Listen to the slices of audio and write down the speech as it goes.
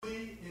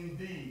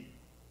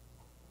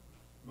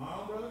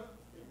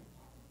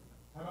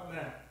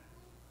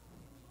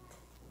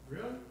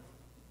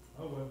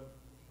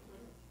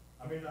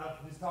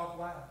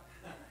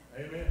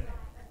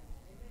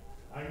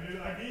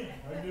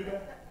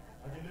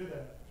do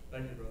that.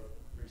 Thank you, brother.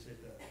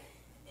 Appreciate that.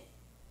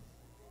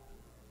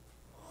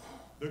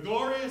 The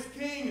glorious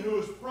King who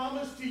was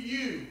promised to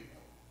you,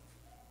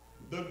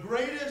 the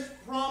greatest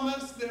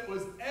promise that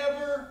was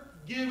ever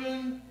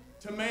given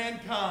to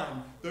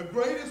mankind. The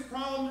greatest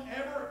promise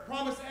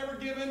ever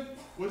given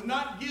was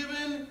not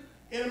given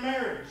in a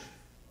marriage.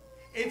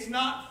 It's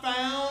not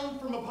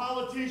found from a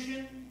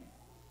politician.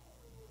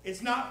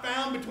 It's not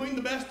found between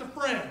the best of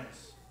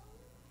friends.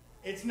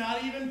 It's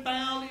not even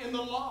found in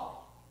the law.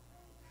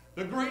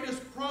 The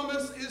greatest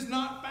promise is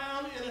not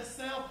found in a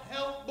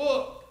self-help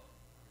book.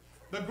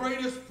 The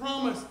greatest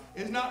promise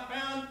is not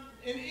found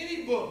in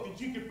any book that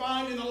you can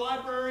find in the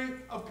Library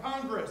of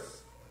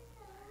Congress.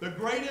 The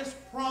greatest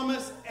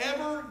promise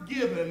ever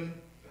given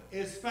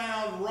is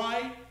found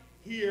right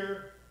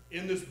here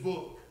in this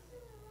book.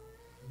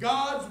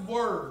 God's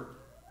Word,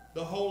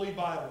 the Holy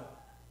Bible.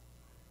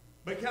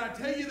 But can I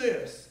tell you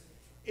this?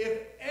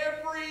 If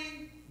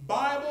every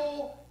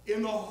Bible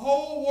in the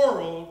whole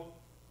world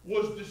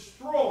was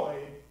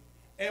destroyed,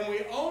 and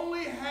we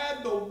only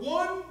had the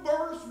one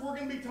verse we're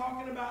going to be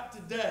talking about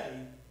today,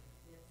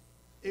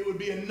 it would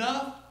be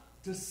enough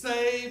to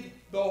save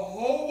the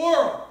whole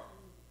world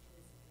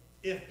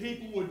if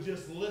people would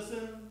just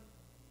listen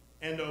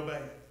and obey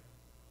it.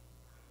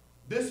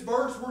 This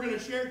verse we're going to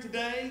share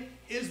today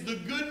is the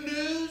good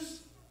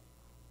news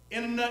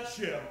in a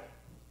nutshell.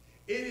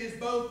 It is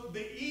both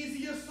the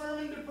easiest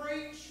sermon to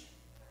preach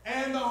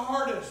and the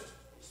hardest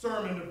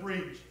sermon to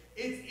preach.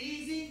 It's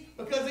easy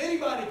because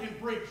anybody can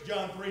preach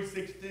John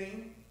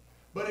 3:16,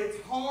 but it's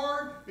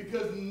hard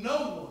because no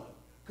one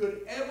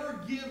could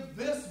ever give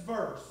this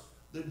verse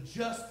the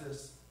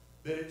justice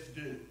that it's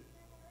due.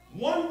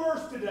 One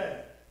verse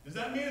today. Does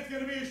that mean it's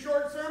going to be a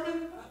short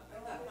sermon?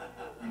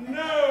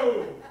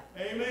 No.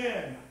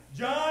 Amen.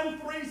 John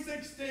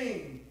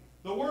 3:16.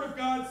 The Word of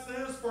God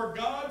says, "For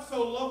God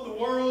so loved the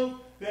world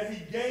that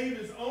He gave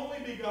His only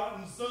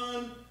begotten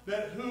Son,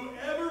 that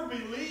whoever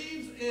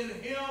believes in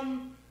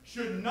Him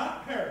should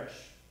not perish,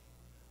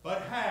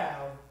 but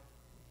have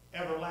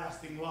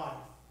everlasting life."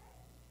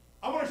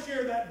 I want to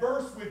share that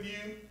verse with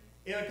you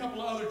in a couple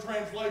of other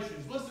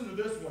translations. Listen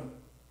to this one.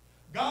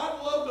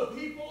 God loved the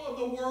people of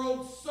the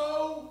world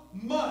so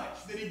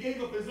much that He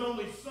gave up His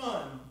only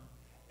Son.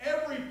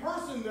 Every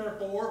person,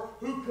 therefore,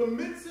 who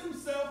commits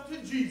himself to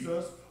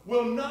Jesus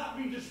will not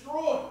be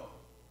destroyed.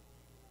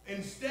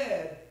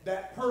 Instead,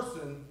 that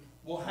person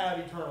will have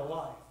eternal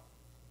life.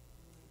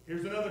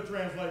 Here's another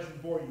translation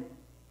for you.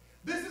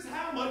 This is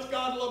how much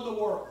God loved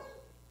the world.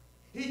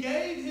 He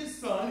gave His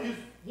Son, His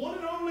one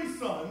and only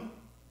Son,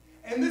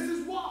 and this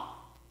is why.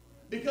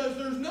 Because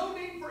there's no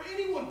need for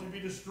anyone to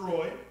be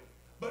destroyed,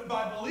 but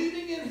by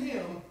believing in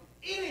Him,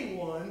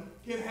 anyone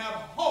can have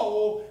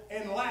whole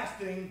and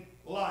lasting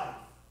life.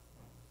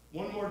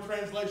 One more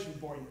translation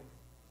for you.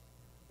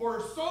 For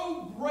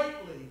so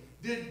greatly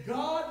did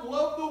God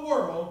love the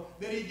world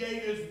that He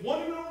gave His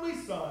one and only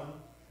Son,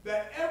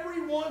 that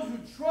everyone who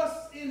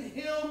trusts in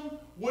Him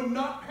would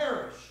not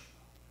perish,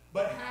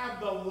 but have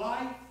the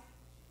life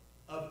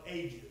of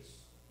ages.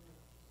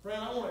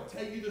 Friend, I want to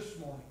tell you this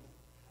morning,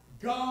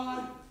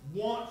 God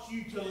wants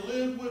you to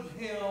live with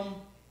Him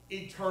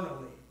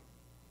eternally.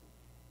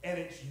 And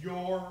it's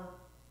your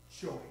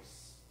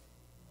choice.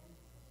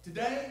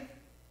 Today,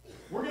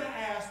 we're going to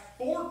ask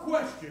 4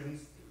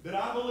 questions that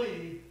I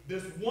believe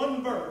this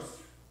one verse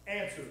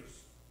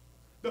answers.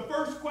 The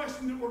first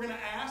question that we're going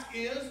to ask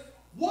is,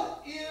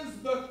 what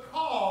is the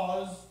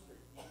cause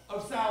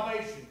of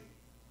salvation?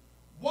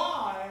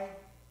 Why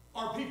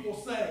are people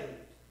saved?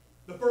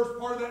 The first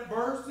part of that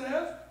verse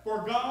says,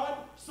 "For God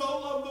so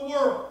loved the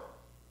world."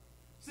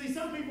 See,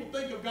 some people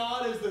think of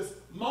God as this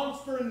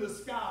monster in the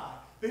sky,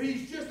 that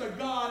He's just a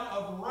God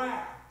of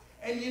wrath.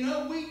 And you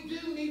know, we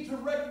do need to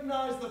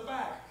recognize the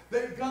fact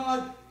that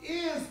God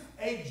is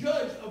a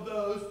judge of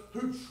those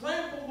who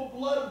trample the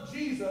blood of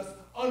Jesus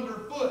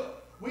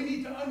underfoot. We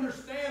need to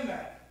understand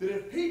that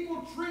if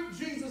people treat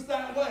Jesus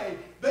that way,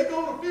 they're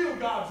going to feel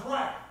God's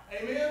wrath.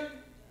 Amen?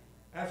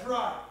 That's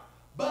right.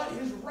 But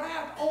His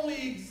wrath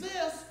only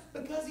exists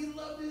because He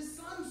loved His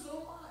Son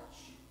so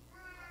much.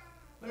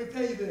 Let me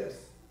tell you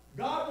this.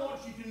 God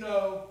wants you to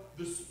know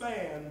the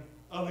span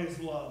of His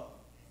love.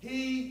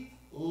 He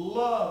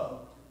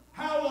loved.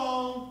 How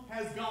long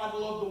has God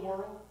loved the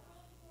world?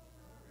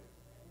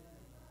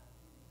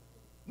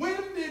 When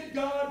did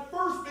God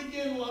first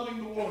begin loving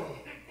the world?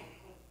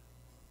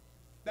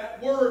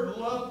 That word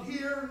 "loved"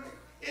 here,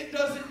 it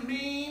doesn't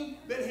mean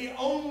that He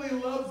only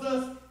loves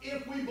us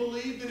if we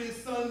believe that His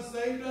Son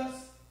saved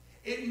us.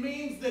 It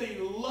means that He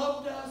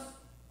loved us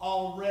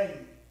already.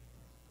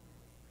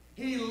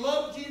 He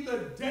loved you the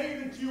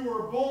day that you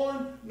were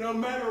born. No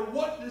matter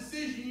what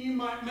decision you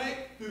might make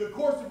through the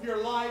course of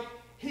your life,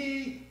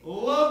 He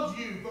loved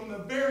you from the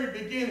very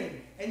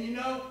beginning. And you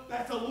know,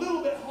 that's a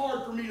little bit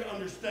hard for me to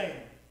understand.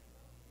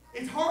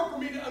 It's hard for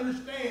me to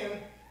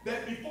understand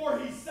that before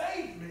He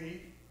saved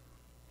me,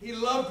 He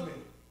loved me.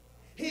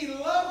 He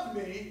loved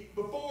me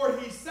before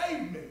He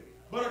saved me.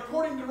 But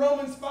according to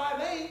Romans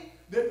 5:8,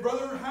 that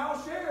Brother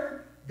Hal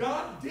shared,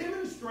 God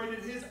demonstrated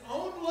His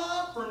own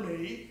love for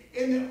me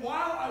in that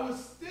while I was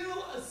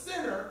still a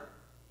sinner,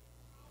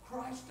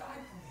 Christ died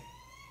for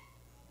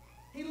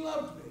me. He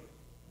loved me.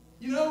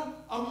 You know,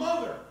 a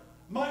mother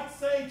might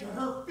say to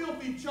her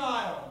filthy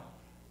child,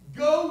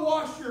 go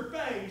wash your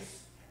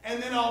face,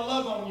 and then I'll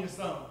love on you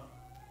some.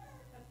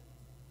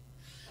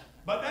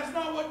 But that's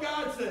not what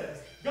God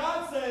says.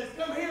 God says,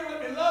 come here,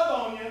 let me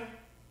love on you.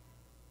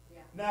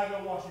 Yeah. Now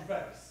go wash your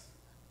face.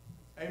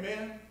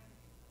 Amen?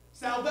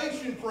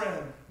 Salvation,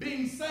 friend,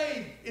 being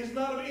saved is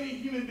not of any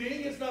human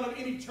being. It's not of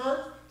any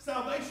church.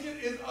 Salvation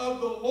is of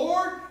the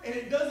Lord, and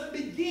it doesn't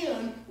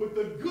begin with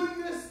the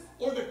goodness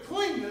or the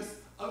cleanness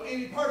of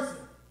any person.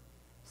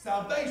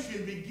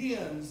 Salvation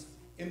begins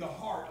in the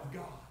heart of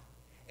God.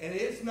 And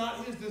it's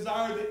not his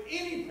desire that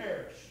any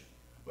perish,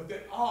 but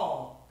that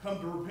all come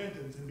to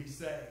repentance and be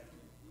saved.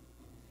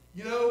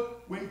 You know,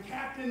 when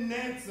Captain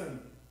Nansen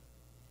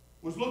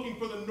was looking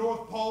for the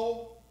North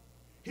Pole,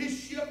 his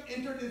ship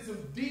entered in some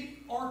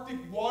deep Arctic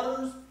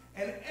waters,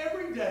 and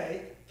every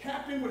day,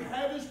 Captain would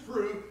have his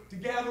crew to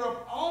gather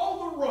up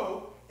all the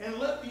rope and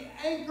let the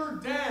anchor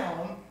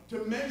down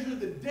to measure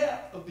the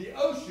depth of the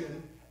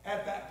ocean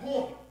at that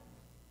point.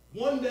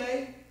 One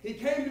day, he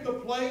came to the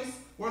place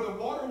where the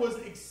water was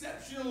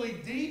exceptionally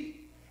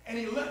deep, and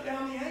he let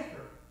down the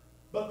anchor.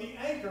 But the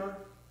anchor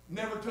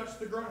never touched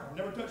the ground,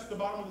 never touched the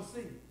bottom of the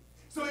sea.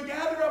 So he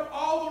gathered up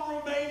all the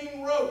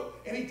remaining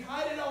rope, and he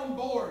tied it on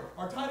board,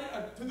 or tied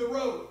it to the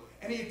rope,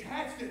 and he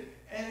attached it,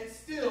 and it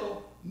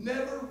still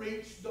never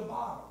reached the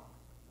bottom.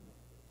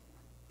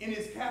 In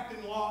his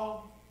captain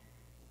log,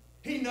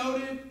 he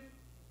noted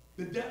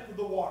the depth of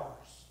the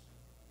waters.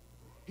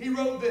 He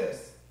wrote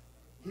this.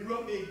 He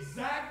wrote the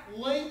exact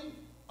length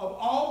of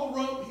all the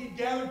rope he'd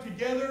gathered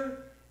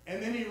together,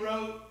 and then he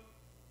wrote,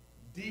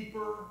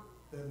 deeper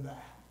than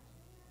that.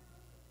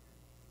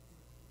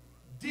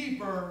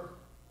 Deeper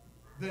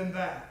than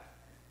that.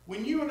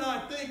 When you and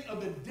I think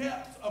of the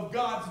depths of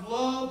God's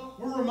love,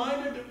 we're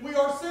reminded that we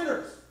are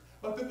sinners,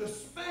 but that the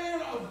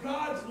span of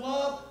God's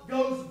love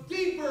goes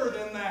deeper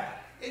than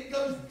that. It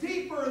goes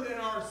deeper than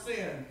our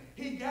sin.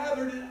 He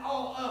gathered it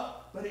all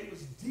up, but it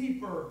was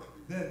deeper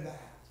than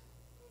that.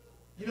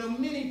 You know,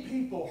 many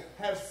people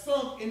have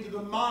sunk into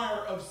the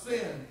mire of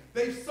sin.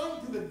 They've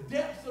sunk to the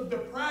depths of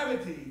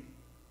depravity,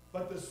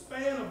 but the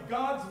span of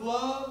God's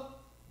love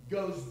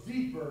goes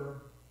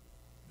deeper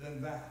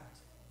than that.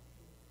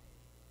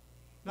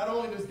 Not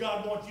only does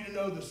God want you to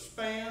know the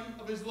span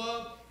of his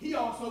love, he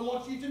also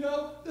wants you to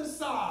know the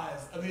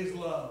size of his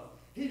love.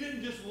 He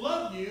didn't just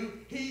love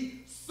you,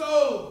 he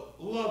so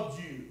loved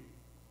you.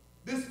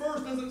 This verse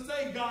doesn't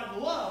say God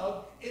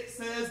loved, it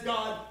says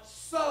God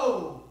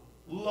so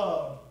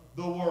loved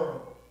the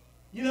world.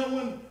 You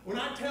know, when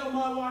I tell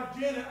my wife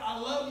Janet, I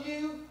love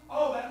you,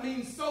 oh, that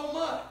means so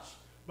much.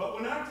 But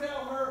when I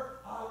tell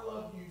her, I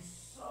love you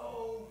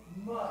so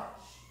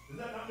much, does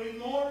that not mean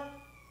more?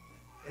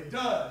 It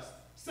does.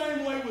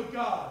 Same way with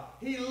God.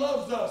 He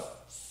loves us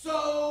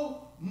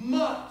so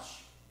much.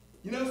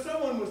 You know,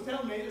 someone was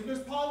telling me, it was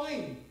Miss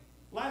Pauline,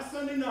 last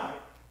Sunday night.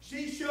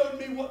 She showed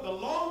me what the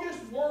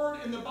longest word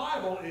in the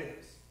Bible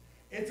is.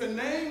 It's a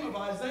name of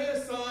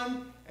Isaiah's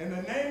son, and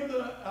the name of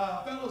the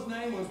fellow's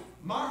name was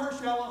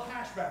Maher-shalal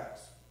Hashbaz.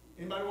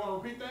 Anybody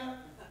want to repeat that?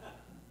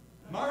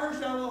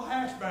 Maher-shalal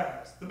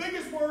Hashbaz. The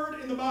biggest word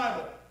in the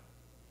Bible.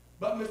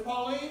 But Miss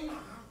Pauline,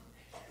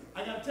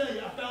 I got to tell you,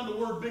 I found a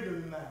word bigger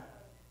than that.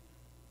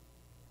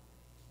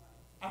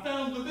 I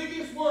found the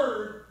biggest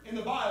word in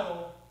the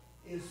Bible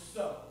is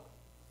so.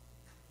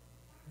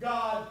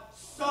 God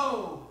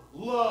so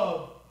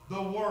loved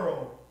the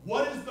world.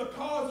 What is the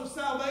cause of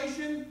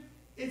salvation?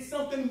 It's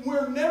something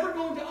we're never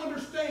going to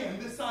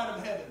understand this side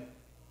of heaven.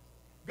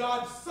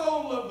 God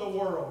so loved the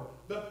world.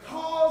 The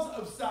cause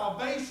of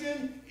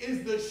salvation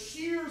is the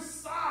sheer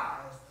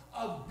size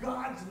of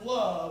God's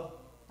love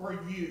for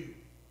you.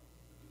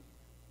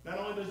 Not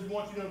only does he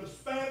want you to know the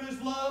span of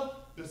his love,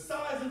 the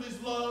size of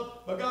his love,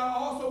 but God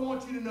also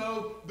wants you to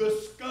know the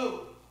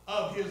scope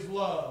of his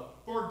love.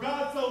 For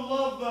God so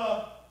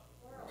loved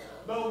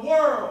the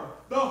world,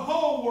 the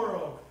whole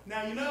world.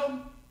 Now, you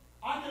know,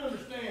 I can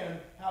understand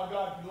how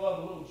God can love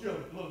a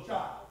little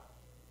child.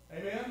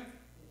 Amen?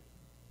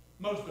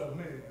 Most of them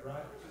anyway,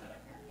 right?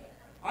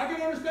 I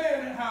can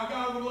understand how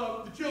God would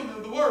love the children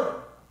of the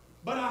world.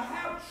 But I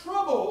have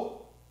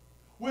trouble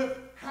with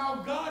how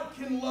God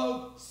can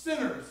love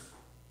sinners.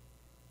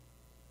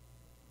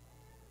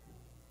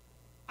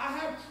 I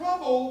have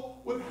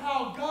trouble with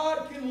how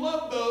God can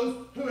love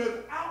those who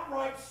have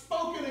outright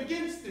spoken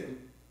against him.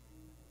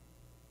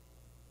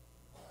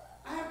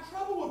 I have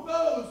trouble with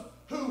those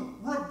who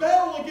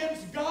rebel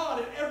against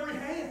God at every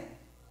hand.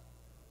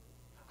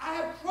 I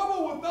have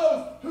trouble with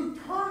those who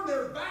turn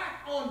their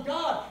back on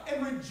God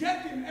and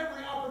reject him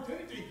every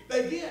opportunity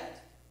they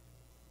get.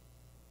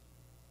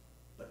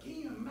 But can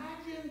you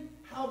imagine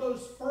how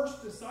those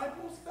first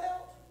disciples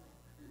felt?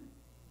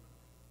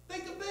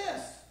 Think of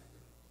this.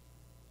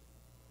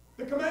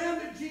 The command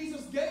that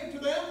Jesus gave to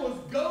them was,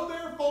 go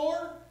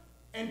therefore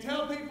and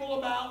tell people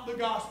about the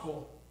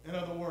gospel. In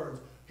other words,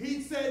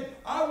 he said,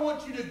 I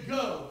want you to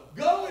go.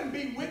 Go and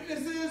be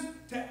witnesses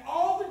to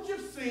all that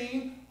you've seen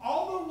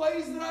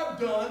ways that I've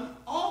done,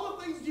 all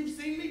the things you've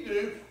seen me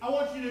do, I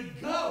want you to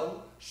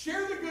go,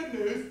 share the good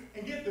news,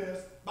 and get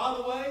this. By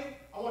the way,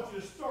 I want you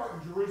to start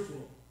in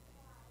Jerusalem.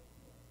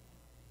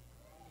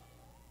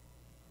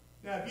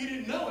 Now, if you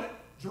didn't know it,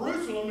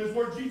 Jerusalem is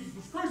where Jesus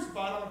was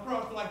crucified on a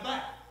cross like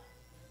that.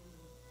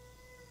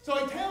 So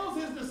he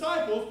tells his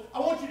disciples, I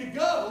want you to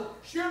go,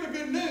 share the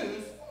good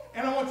news,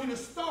 and I want you to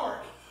start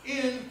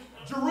in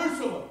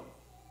Jerusalem.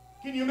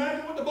 Can you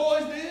imagine what the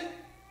boys did?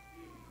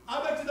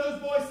 I bet you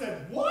those boys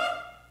said,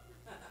 what?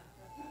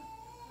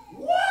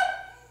 What?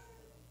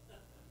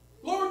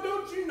 Lord,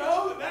 don't you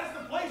know that that's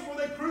the place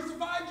where they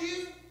crucified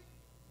you?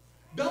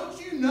 Don't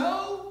you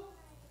know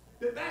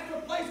that that's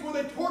the place where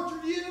they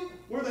tortured you,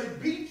 where they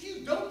beat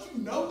you? Don't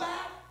you know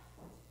that?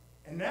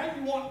 And now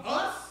you want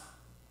us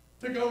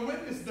to go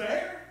witness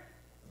there?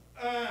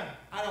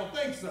 I don't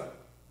think so.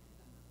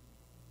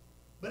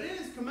 But in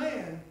his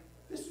command,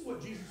 this is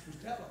what Jesus was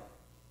telling them.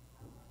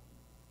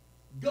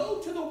 Go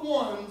to the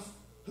ones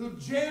who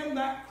jammed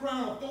that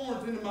crown of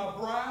thorns into my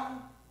brow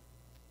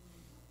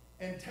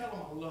and tell them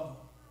I love them.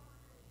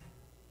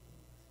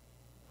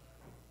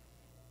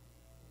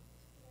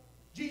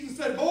 Jesus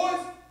said, boys,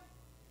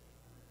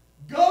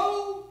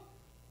 go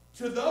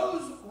to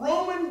those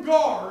Roman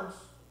guards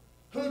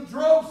who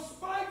drove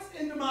spikes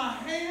into my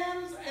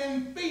hands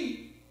and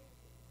feet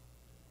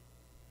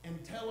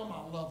and tell them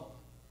I love them.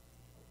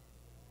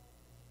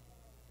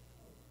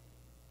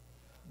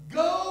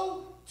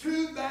 Go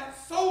to that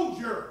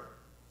soldier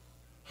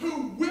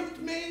who whipped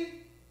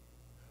me,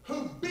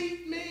 who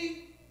beat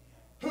me,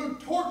 who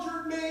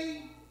tortured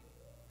me,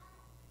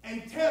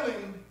 and tell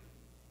him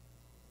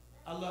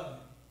I love him.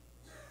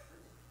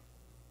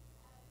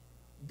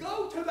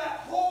 Go to that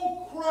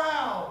whole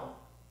crowd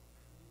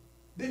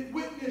that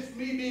witnessed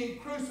me being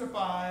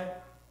crucified.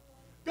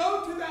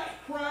 Go to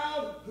that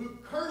crowd who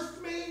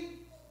cursed me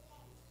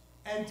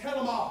and tell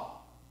them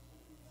all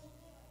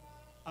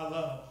I love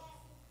them.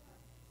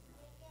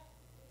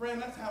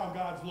 Friend, that's how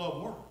God's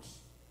love works.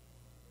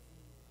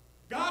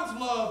 God's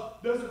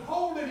love doesn't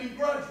hold any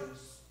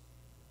grudges.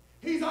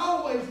 He's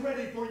always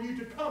ready for you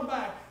to come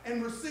back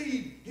and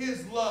receive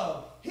his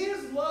love.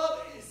 His love,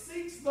 it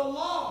seeks the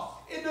lost.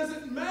 It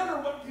doesn't matter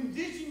what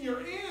condition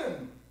you're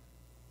in.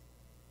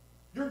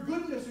 Your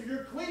goodness or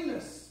your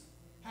cleanness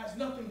has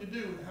nothing to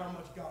do with how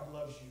much God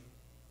loves you.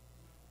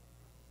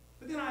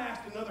 But then I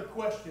asked another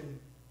question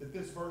that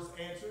this verse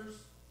answers.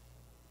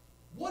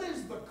 What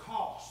is the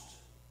cost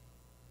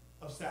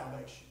of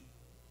salvation?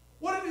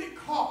 What did it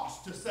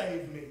cost to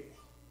save me?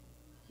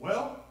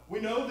 Well,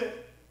 we know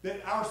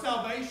that our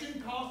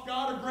salvation cost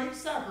God a great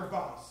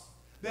sacrifice.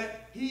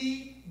 That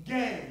he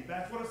gave.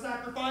 That's what a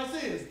sacrifice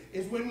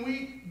is when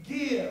we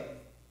give.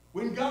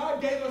 When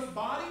God gave us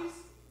bodies,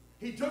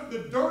 he took the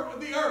dirt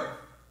of the earth.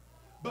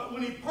 But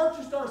when he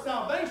purchased our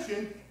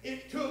salvation,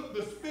 it took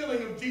the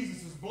spilling of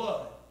Jesus'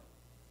 blood.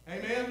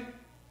 Amen?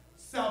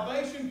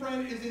 Salvation,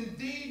 friend, is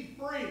indeed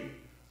free,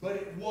 but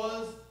it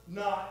was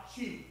not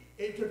cheap.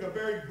 It took a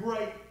very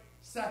great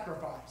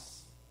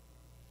sacrifice.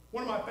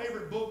 One of my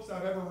favorite books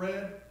I've ever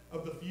read,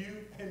 of the few,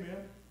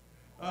 amen,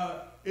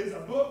 is a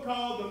book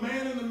called The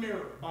Man in the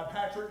Mirror by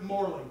Patrick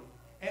Morley.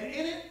 And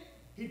in it,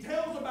 he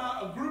tells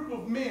about a group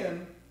of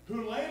men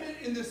who landed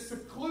in this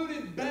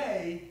secluded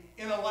bay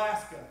in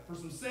Alaska for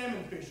some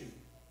salmon fishing.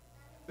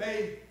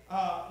 They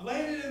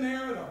landed in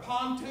there in a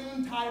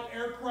pontoon-type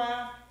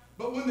aircraft,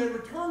 but when they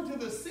returned to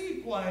the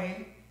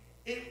seaplane,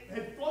 it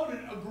had floated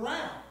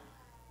aground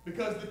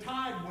because the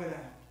tide went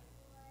out.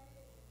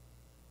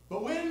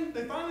 But when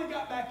they finally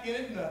got back in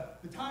it and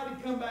the tide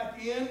had come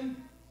back in,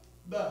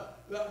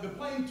 the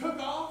plane took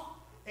off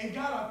and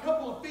got a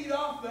couple of feet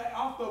off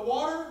the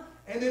water,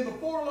 and then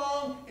before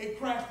long, it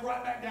crashed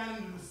right back down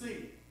into the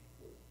sea.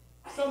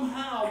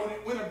 Somehow, when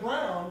it went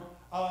aground,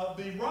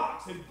 the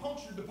rocks had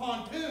punctured the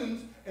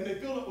pontoons and they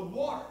filled it with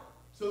water.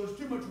 So there was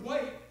too much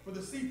weight for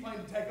the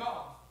seaplane to take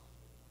off.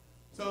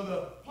 So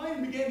the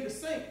plane began to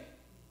sink.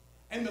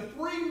 And the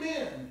three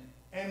men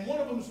and one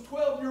of them's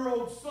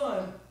 12-year-old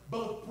son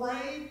both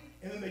prayed,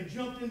 and then they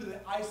jumped into the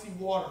icy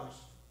waters.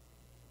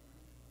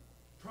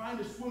 Trying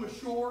to swim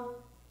ashore,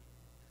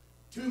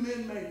 two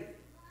men made it.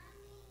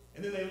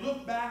 And then they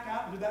looked back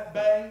out into that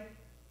bay,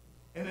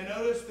 and they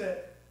noticed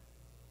that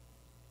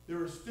there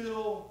were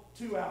still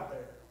two out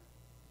there.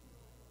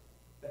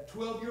 That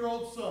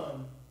 12-year-old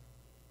son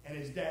and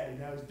his daddy.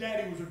 Now, his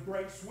daddy was a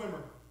great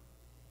swimmer,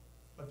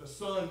 but the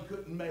son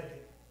couldn't make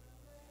it.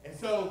 And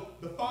so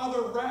the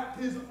father wrapped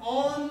his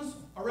arms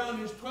around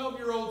his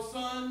 12-year-old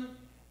son,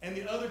 and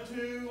the other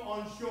two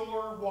on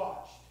shore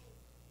watched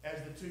as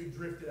the two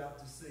drifted out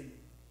to sea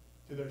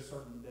to their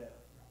certain death.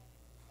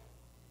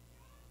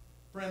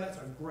 Friend, that's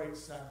a great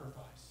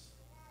sacrifice.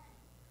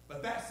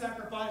 But that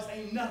sacrifice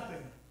ain't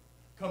nothing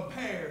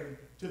compared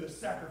to the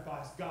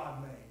sacrifice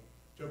God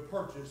made to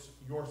purchase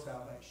your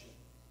salvation.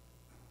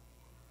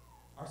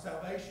 Our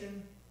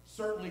salvation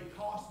certainly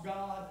cost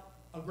God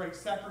a great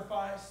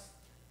sacrifice,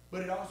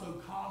 but it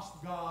also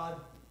cost God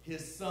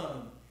his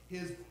son,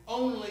 his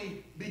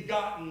only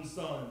begotten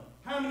son.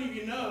 How many of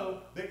you know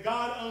that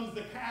God owns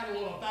the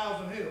cattle on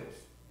 1,000 hills?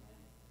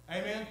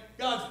 Amen.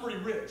 God's pretty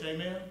rich.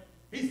 Amen.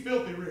 He's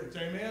filthy rich.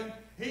 Amen.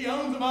 He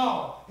owns them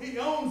all. He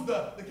owns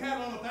the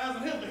cattle on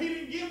 1,000 hills. But he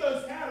didn't give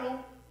those cattle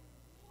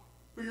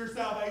for your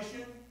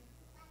salvation.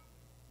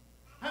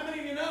 How many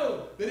of you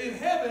know that in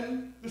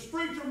heaven, the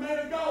streets are made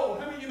of gold?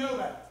 How many of you know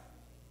that?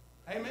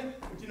 Amen.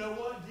 But you know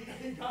what?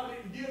 God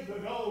didn't give the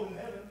gold in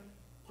heaven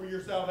for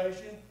your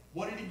salvation.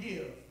 What did he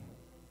give?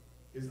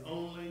 His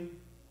only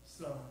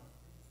Son.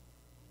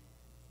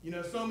 You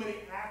know, so many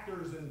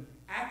actors and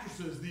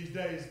actresses these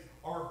days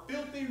are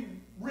filthy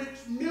rich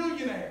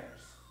millionaires.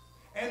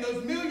 And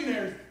those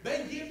millionaires,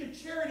 they give to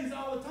charities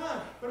all the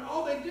time. But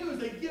all they do is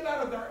they give out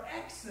of their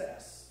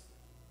excess.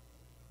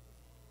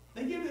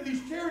 They give to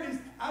these charities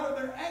out of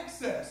their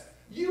excess.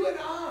 You and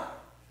I,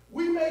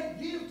 we may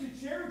give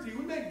to charity.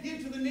 We may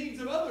give to the needs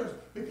of others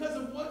because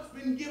of what's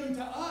been given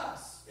to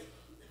us.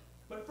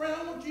 But friend,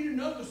 I want you to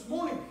know this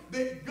morning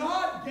that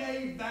God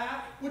gave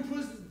that which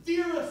was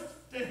dearest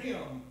to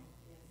him.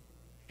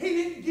 He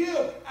didn't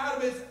give out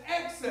of his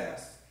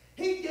excess.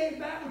 He gave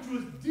that which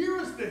was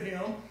dearest to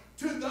him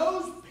to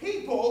those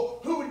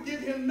people who would give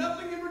him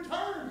nothing in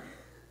return.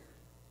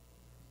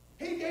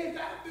 He gave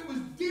that that was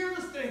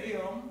dearest to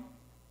him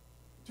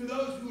to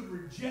those who would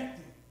reject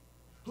him,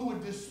 who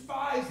would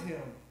despise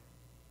him,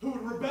 who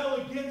would rebel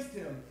against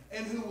him,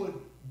 and who would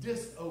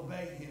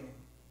disobey him.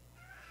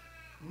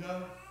 You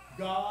know,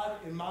 God,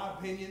 in my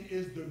opinion,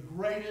 is the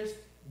greatest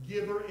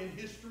giver in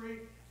history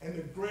and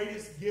the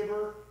greatest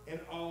giver in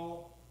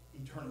all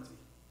eternity.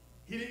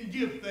 He didn't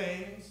give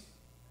things.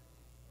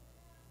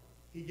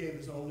 He gave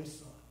his only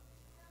Son.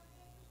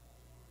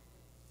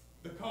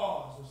 The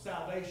cause of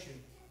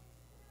salvation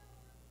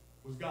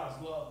was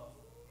God's love.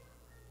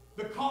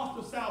 The cost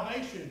of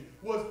salvation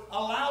was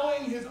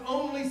allowing his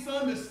only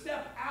Son to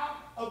step out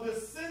of the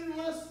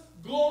sinless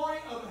glory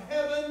of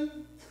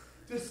heaven,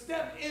 to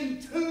step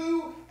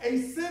into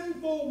a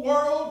sinful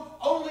world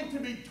only to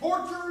be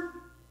tortured,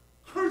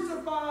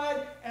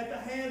 crucified at the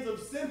hands of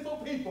sinful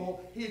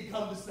people he had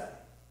come to save.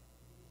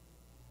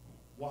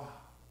 Wow.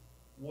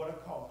 What a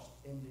cost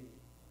indeed.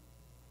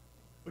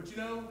 But you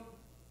know,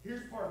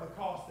 here's part of the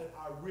cost that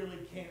I really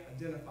can't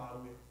identify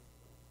with.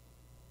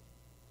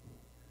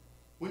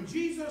 When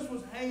Jesus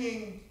was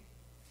hanging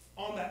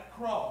on that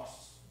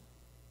cross,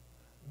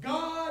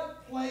 God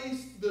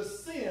placed the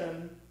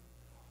sin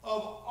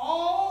of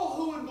all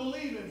who would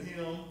believe in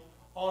him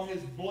on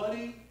his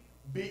bloody,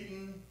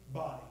 beaten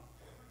body.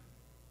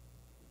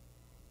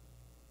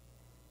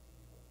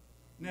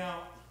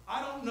 Now,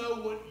 I don't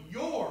know what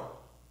your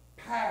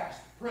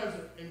past,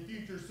 present, and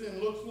future sin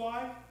looks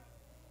like,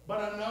 but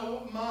I know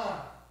what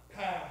my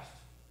past,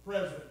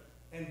 present,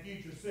 and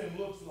future sin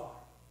looks like.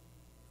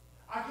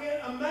 I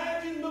can't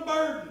imagine the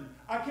burden.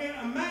 I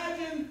can't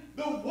imagine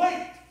the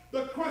weight,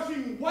 the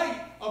crushing weight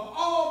of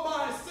all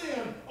my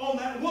sin on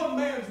that one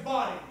man's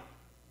body.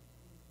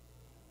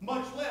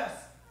 Much less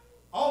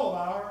all of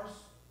ours.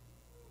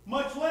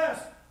 Much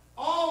less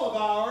all of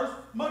ours.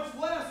 Much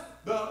less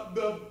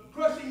the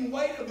crushing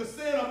weight of the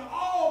sin of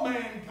all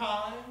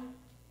mankind.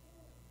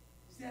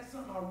 See, that's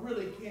something I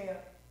really can't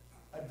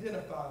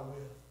identify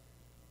with.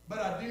 But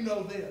I do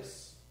know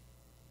this,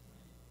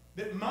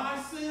 that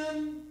my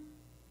sin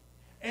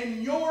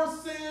and your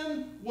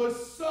sin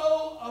was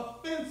so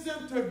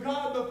offensive to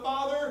God the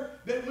Father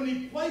that when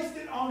he placed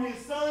it on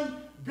his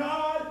Son,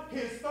 God,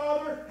 his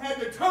Father, had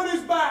to turn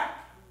his back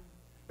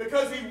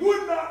because he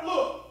would not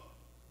look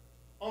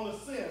on the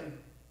sin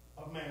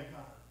of mankind.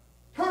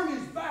 Turn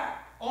his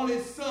back on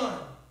his Son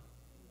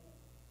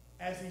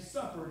as he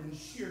suffered in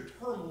sheer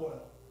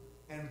turmoil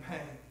and pain.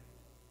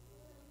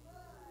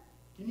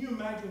 Can you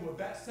imagine what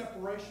that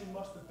separation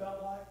must have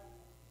felt like?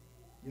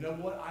 You know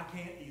what? I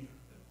can't either.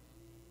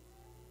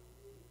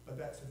 But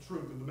that's the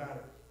truth of the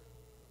matter.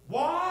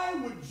 Why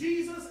would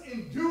Jesus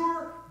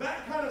endure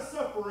that kind of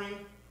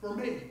suffering for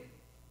me?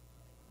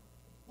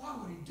 Why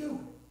would he do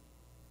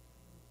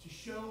it? To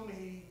show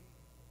me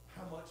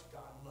how much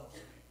God loves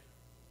me.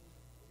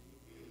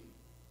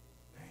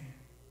 Man,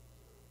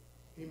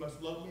 he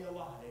must love me a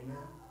lot, amen?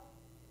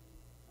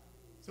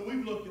 So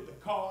we've looked at the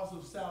cause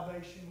of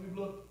salvation. We've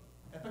looked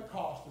at the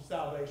cost of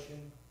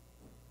salvation.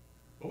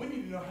 But we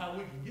need to know how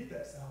we can get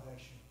that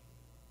salvation.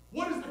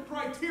 What is the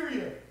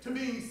criteria to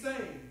being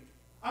saved?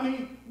 I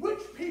mean, which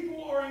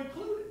people are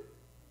included?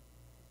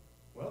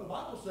 Well, the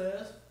Bible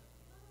says,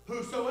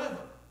 whosoever.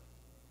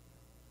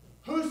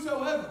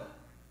 Whosoever.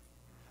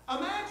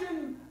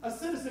 Imagine a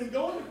citizen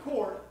going to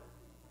court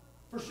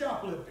for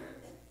shoplifting.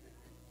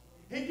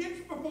 He gets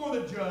before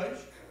the judge,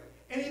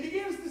 and he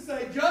begins to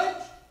say,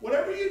 Judge,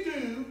 whatever you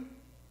do,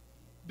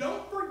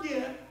 don't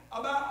forget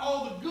about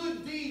all the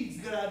good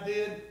deeds that I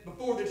did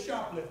before this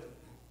shoplifting.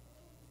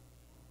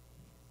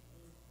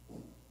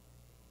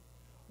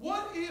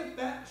 What if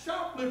that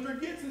shoplifter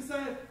gets and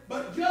says,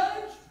 but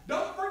Judge,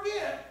 don't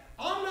forget,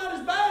 I'm not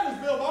as bad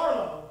as Bill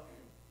Barlow.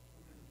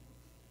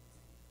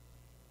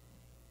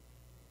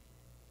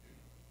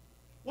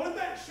 What if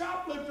that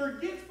shoplifter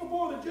gets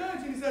before the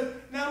judge and he says,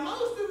 now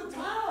most of the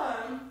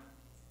time,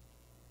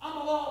 I'm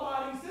a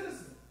law-abiding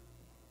citizen.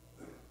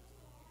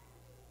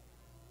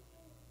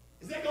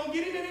 Is that going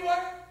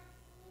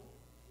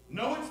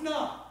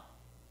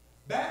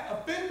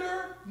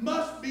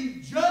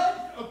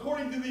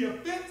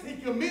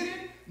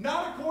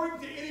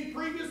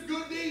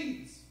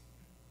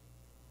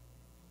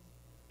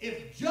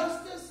if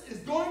justice is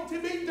going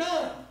to be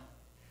done,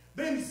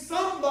 then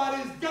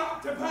somebody's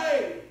got to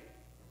pay.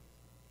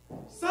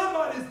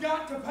 Somebody's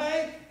got to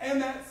pay,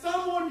 and that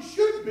someone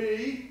should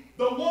be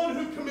the one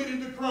who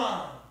committed the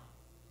crime.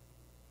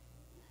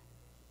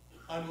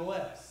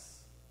 Unless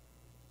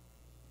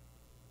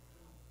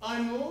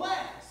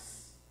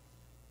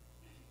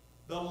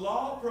the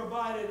law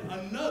provided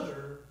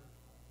another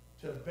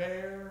to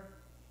bear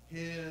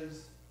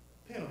his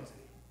penalty.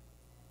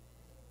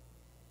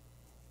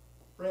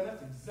 Friend,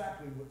 that's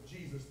exactly what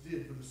Jesus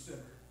did for the sinner.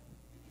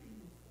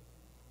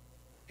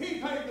 He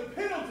paid the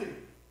penalty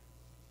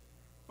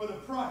for the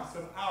price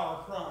of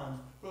our crimes,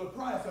 for the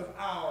price of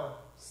our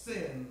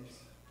sins.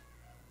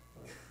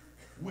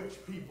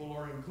 Which people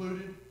are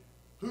included?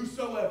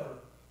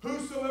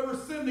 Whosoever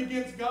sinned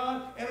against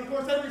God, and of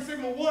course every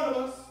single one of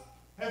us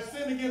have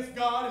sinned against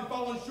God and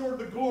fallen short of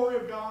the glory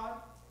of God.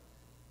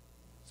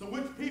 So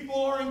which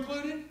people are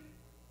included?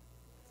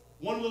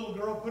 One little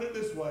girl put it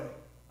this way.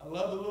 I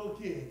love the little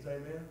kids,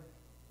 amen.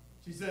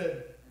 She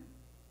said,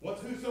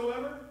 what's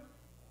whosoever?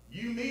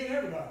 You, me, and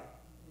everybody.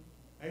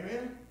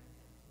 Amen?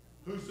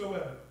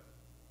 Whosoever.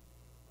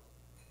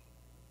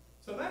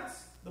 So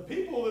that's the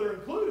people that are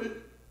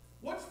included.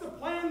 What's the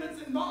plan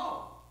that's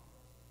involved?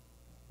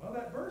 Well,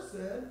 that verse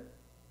said,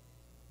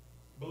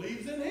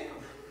 believes in him.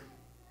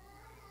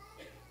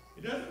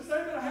 It doesn't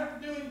say that I have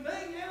to do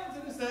anything else,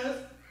 and it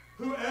says,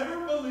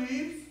 whoever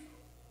believes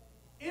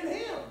in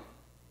him.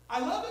 I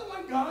love it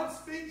when God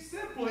speaks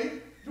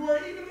simply to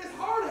where even this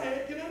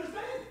hardhead can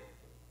understand it.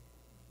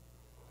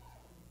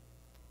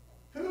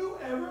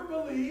 Whoever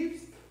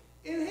believes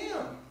in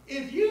him.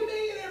 If you,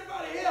 me, and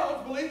everybody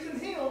else believes in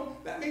him,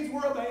 that means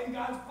we're obeying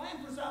God's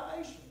plan for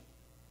salvation.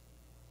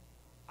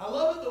 I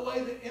love it the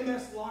way that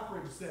M.S.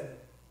 Lockridge said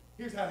it.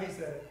 Here's how he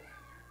said it.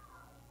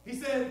 He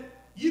said,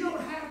 you don't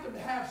have to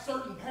have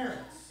certain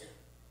parents.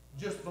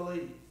 Just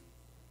believe.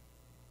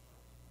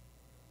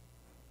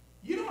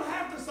 You don't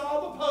have to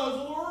solve a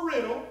puzzle or a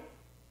riddle.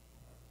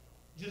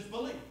 Just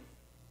believe.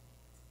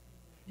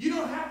 You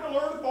don't have to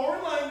learn a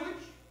foreign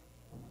language.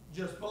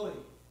 Just believe.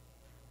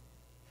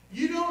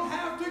 You don't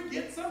have to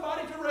get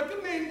somebody to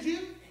recommend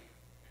you.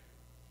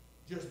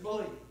 Just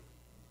believe.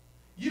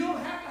 You don't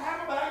have to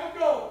have a bag of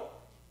gold.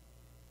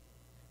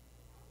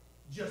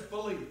 Just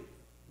believe.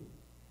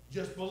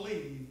 Just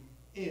believe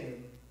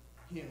in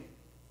him.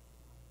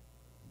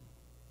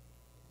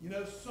 You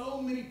know,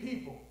 so many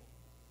people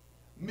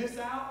miss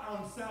out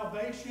on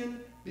salvation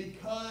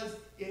because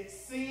it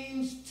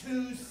seems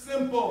too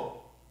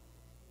simple.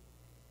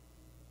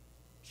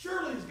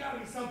 Surely there's got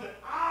to be something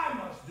I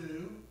must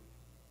do.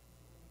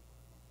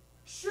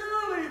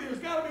 Surely there's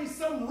got to be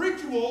some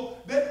ritual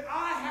that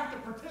I have to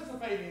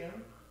participate in.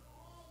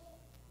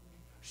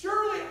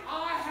 Surely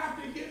I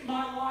have to get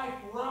my life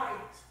right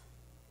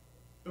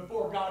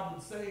before God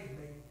would save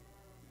me.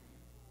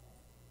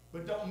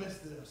 But don't miss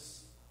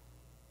this.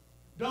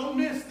 Don't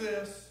miss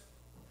this.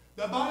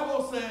 The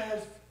Bible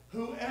says,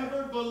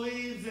 whoever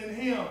believes in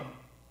him.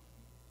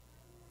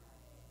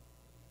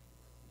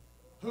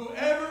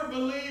 Whoever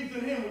believes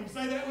in him. Will you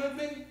say that with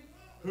me?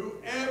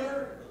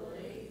 Whoever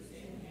believes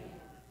in him.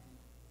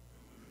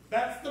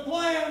 That's the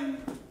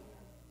plan.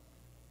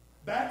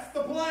 That's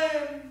the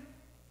plan.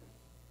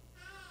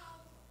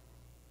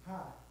 Hi.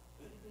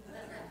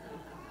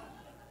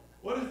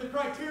 What is the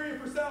criteria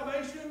for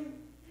salvation?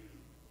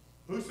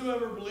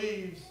 Whosoever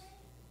believes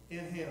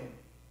in him.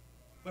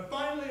 But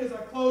finally, as I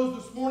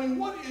close this morning,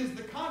 what is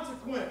the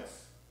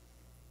consequence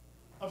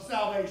of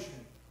salvation?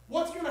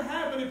 What's going to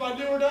happen if I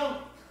do or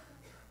don't?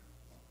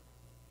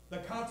 The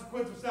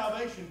consequence of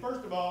salvation,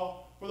 first of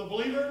all, for the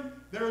believer,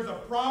 there is a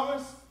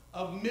promise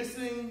of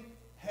missing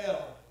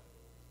hell.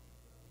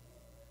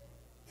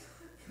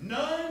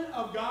 None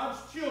of God's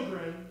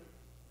children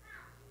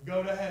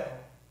go to hell.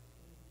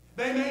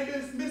 They may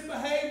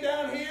misbehave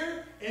down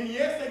here, and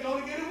yes, they're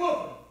going to get a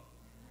whooping.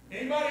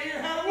 Anybody here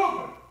had a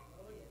whooping?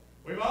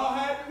 We've all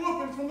had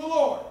whoopings from the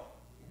Lord.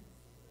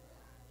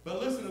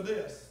 But listen to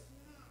this.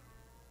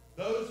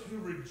 Those who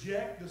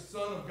reject the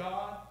Son of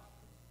God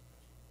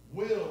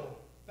will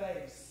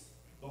face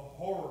the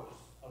horrors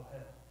of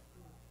hell.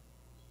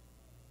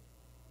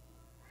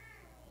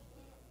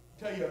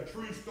 I'll tell you a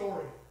true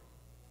story.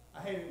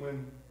 I hate it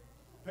when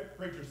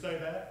preachers say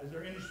that. Is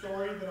there any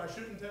story that I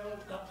shouldn't tell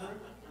that's not true?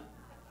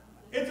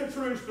 It's a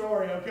true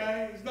story,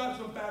 okay? It's not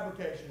some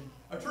fabrication.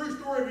 A true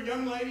story of a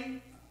young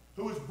lady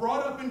who was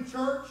brought up in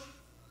church,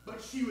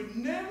 but she would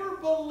never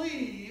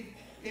believe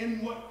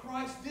in what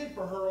Christ did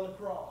for her on the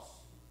cross.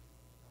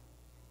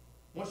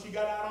 Once she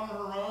got out on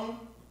her own,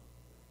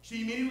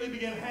 she immediately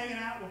began hanging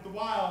out with the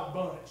Wild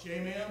Bunch.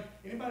 Amen?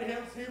 Anybody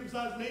else here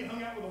besides me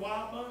hung out with the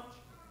Wild Bunch?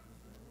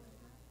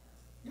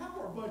 Y'all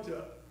were a bunch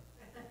of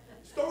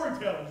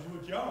storytellers is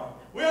what you are.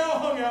 We all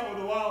hung out with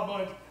the Wild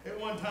Bunch at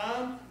one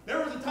time. There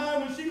was a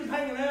time when she was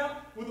hanging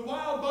out with the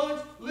Wild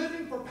Bunch,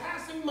 living for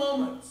passing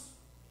moments,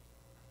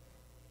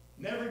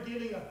 never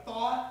giving a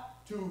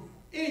thought to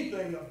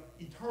anything of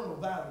eternal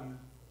value.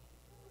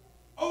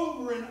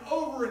 Over and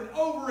over and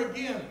over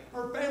again,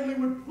 her family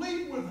would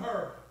plead with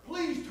her,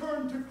 please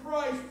turn to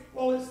Christ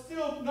while it's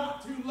still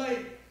not too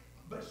late.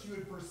 But she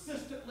would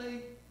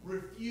persistently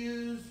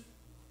refuse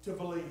to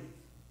believe.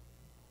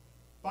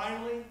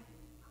 Finally,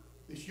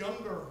 this young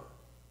girl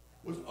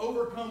was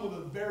overcome with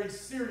a very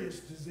serious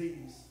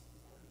disease.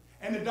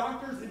 And the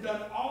doctors had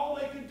done all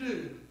they could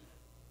do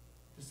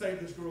to save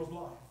this girl's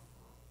life.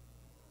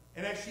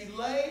 And as she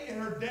lay in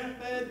her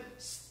deathbed,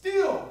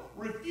 still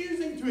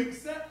refusing to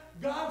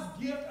accept God's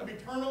gift of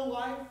eternal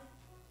life,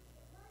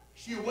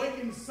 she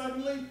awakened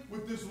suddenly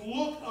with this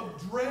look of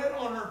dread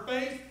on her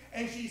face,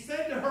 and she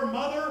said to her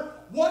mother,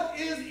 "What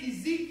is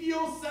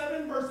Ezekiel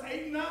 7, verse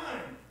 8 and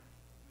 9?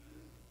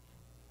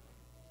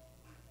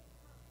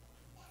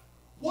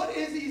 What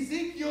is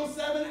Ezekiel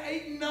 7,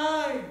 8 and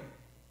 9?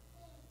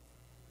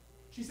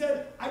 She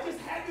said, "I just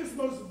had this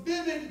most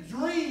vivid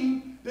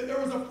dream that there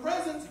was a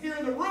presence here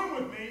in the room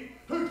with me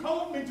who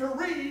told me to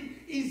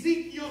read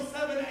Ezekiel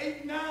 7, 8,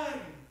 and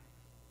 9.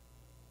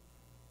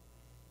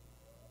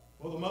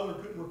 Well, the mother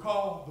couldn't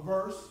recall the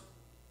verse,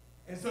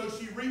 and so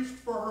she reached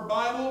for her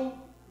Bible,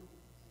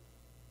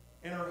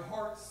 and her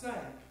heart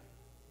sank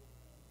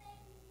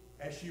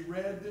as she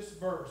read this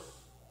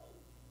verse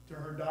to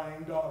her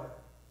dying daughter.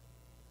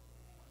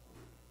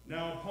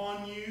 Now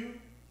upon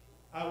you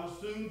I will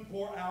soon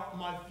pour out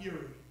my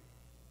fury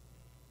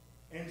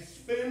and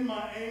spend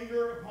my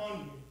anger upon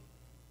you.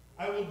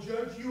 I will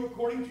judge you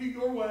according to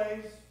your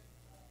ways,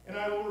 and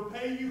I will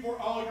repay you for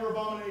all your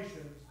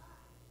abominations.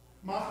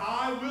 My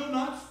eye will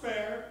not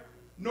spare,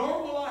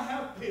 nor will I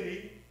have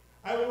pity.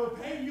 I will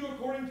repay you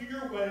according to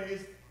your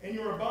ways, and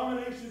your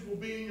abominations will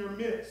be in your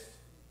midst.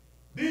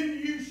 Then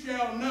you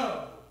shall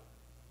know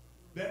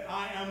that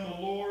I am the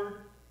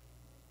Lord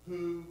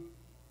who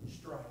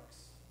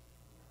strikes."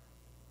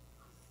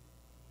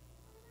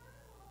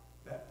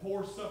 That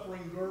poor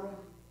suffering girl,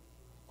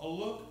 a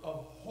look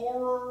of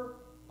horror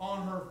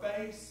on her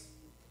face,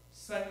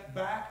 sank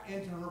back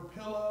into her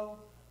pillow,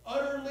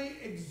 utterly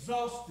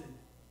exhausted.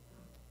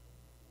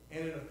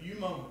 And in a few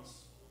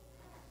moments,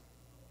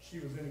 she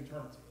was in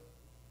eternity.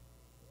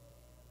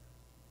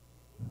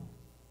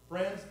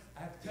 Friends,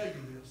 I have to tell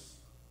you this.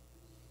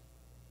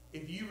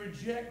 If you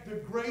reject the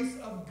grace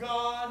of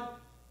God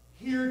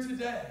here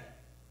today,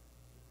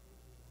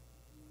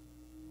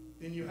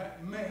 then you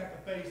may have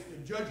to face the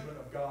judgment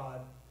of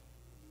God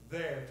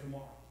there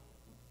tomorrow.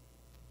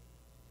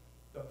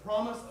 The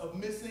promise of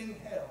missing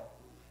hell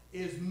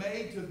is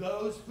made to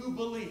those who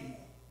believe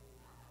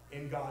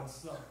in God's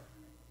Son.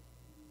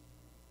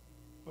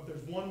 But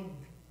there's one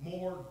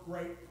more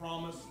great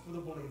promise for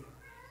the believer.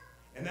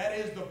 And that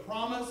is the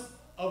promise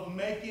of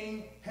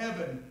making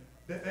heaven.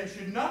 That they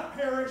should not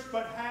perish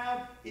but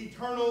have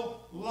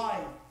eternal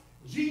life.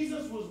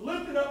 Jesus was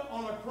lifted up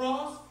on a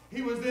cross.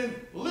 He was then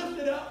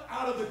lifted up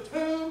out of the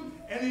tomb.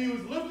 And then he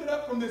was lifted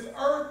up from this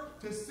earth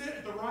to sit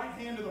at the right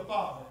hand of the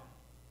Father.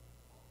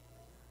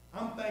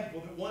 I'm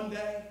thankful that one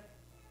day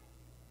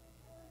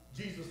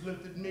Jesus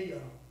lifted me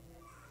up.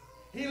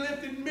 He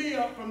lifted me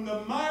up from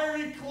the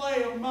miry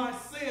clay of my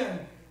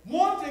sin,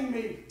 wanting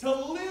me to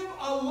live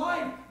a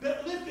life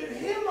that lifted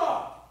him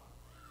up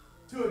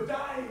to a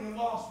dying and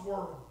lost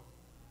world.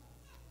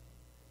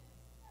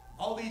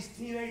 All these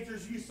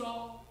teenagers you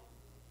saw,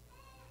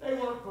 they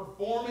weren't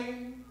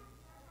performing.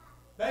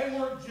 They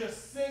weren't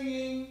just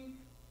singing.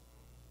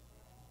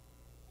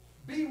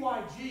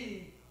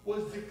 BYG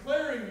was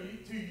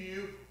declaring to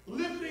you,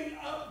 lifting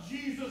up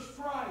Jesus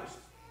Christ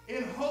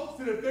in hopes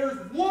that if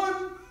there's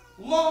one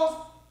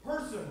lost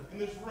person in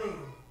this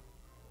room,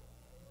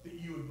 that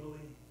you would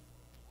believe.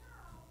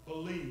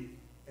 Believe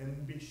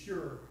and be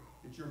sure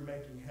that you're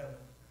making heaven.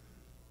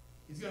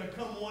 He's going to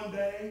come one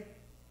day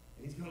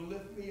and he's going to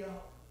lift me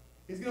up.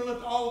 He's going to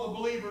lift all the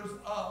believers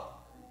up.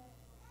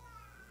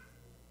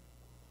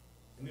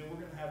 And then we're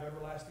going to have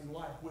everlasting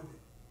life with him.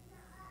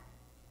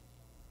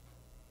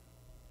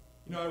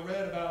 You know, I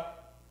read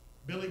about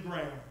Billy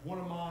Graham, one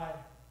of my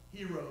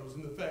heroes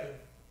in the faith.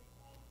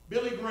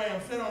 Billy Graham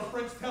said on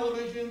French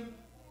television,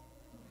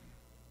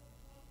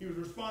 he was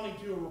responding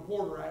to a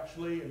reporter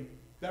actually, and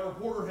that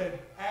reporter had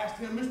asked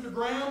him, "Mr.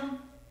 Graham,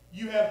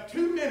 you have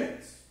 2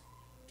 minutes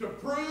to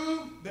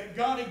prove that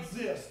God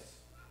exists."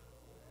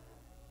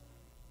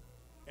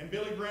 And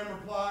Billy Graham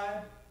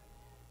replied,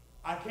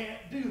 "I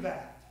can't do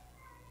that.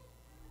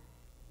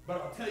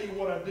 But I'll tell you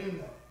what I do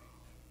know.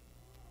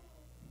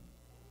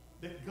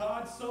 That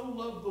God so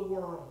loved the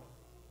world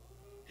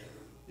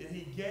that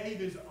he gave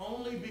his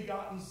only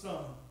begotten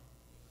Son,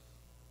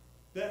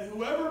 that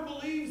whoever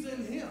believes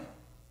in him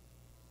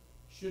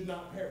should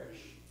not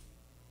perish,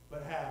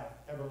 but have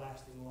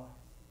everlasting life."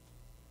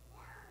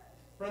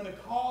 Friend, the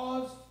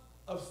cause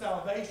of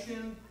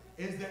salvation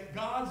is that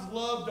God's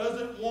love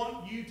doesn't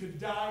want you to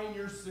die in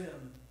your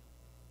sin.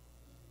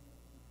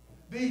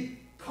 The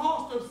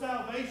cost of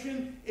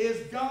salvation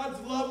is God's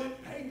love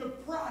that paid the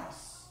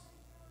price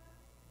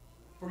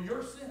for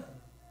your sin.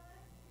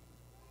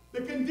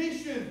 The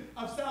condition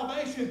of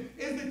salvation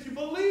is that you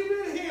believe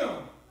in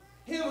him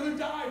who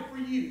died for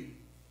you.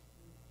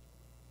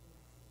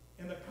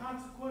 And the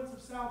consequence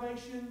of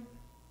salvation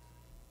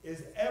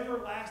is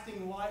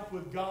everlasting life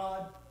with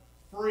God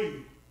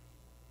free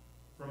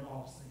from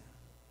all sin.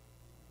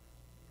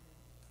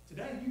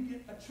 Today, you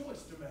get a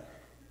choice to make.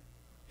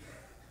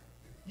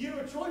 You have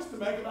a choice to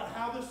make about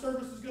how this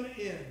service is going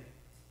to end.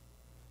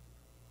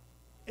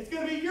 It's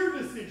going to be your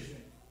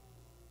decision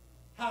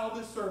how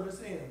this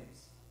service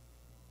ends.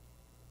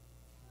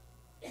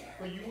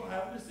 But you will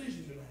have a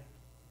decision to make.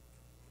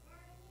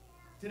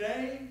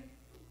 Today,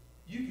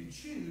 you can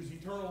choose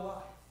eternal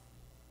life.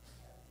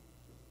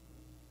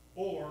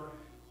 Or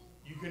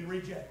you can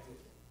reject it.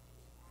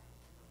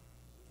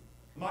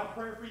 My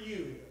prayer for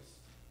you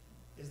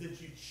is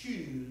that you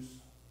choose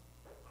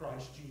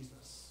Christ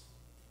Jesus.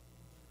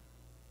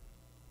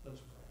 Let's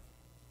pray.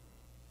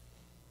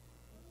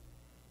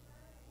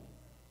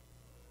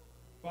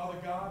 Father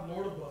God,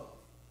 Lord above,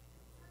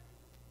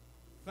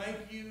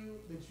 thank you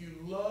that you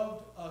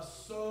loved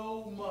us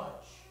so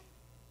much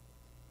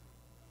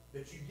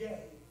that you gave.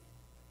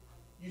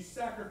 You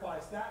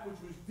sacrificed that which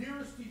was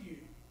dearest to you.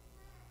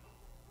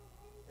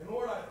 And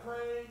Lord, I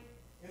pray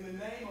in the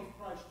name of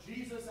Christ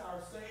Jesus,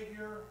 our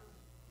Savior,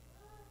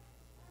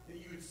 that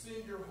you would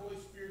send your Holy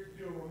Spirit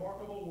to do a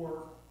remarkable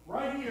work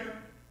right here,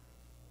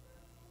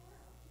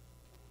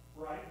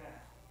 right now.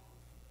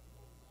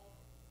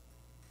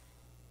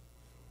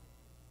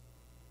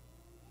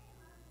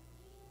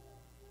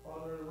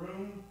 Father, in a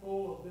room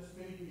full of this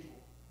many people,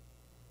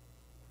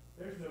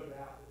 there's no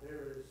doubt that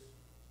there is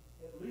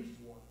at least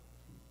one,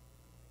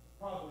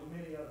 probably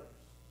many others,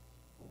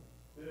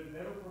 that have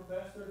never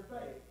professed their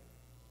faith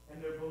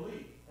and their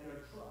belief and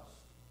their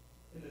trust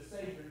in the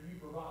Savior you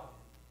provided,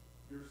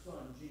 your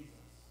Son, Jesus.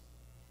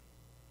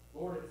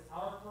 Lord, it's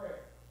our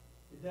prayer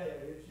today.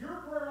 It's your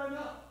prayer, I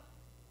know.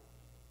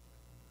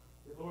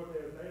 That, Lord,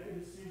 they would make a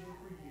decision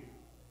for you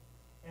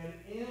and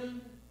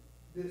end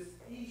this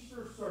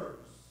Easter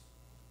service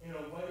in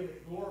a way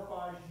that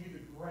glorifies you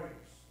the greatest.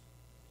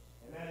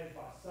 And that is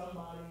by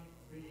somebody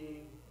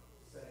being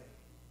saved.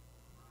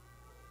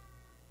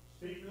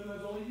 Speak to them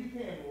as only you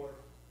can, Lord.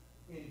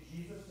 In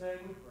Jesus' name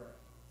we pray.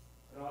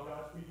 And all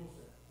God's people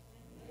say.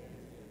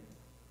 Amen.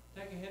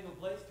 Take a hymn of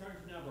place, turn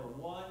to number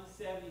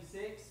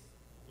 176.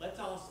 Let's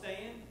all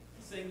stand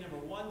and sing number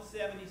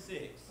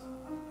 176.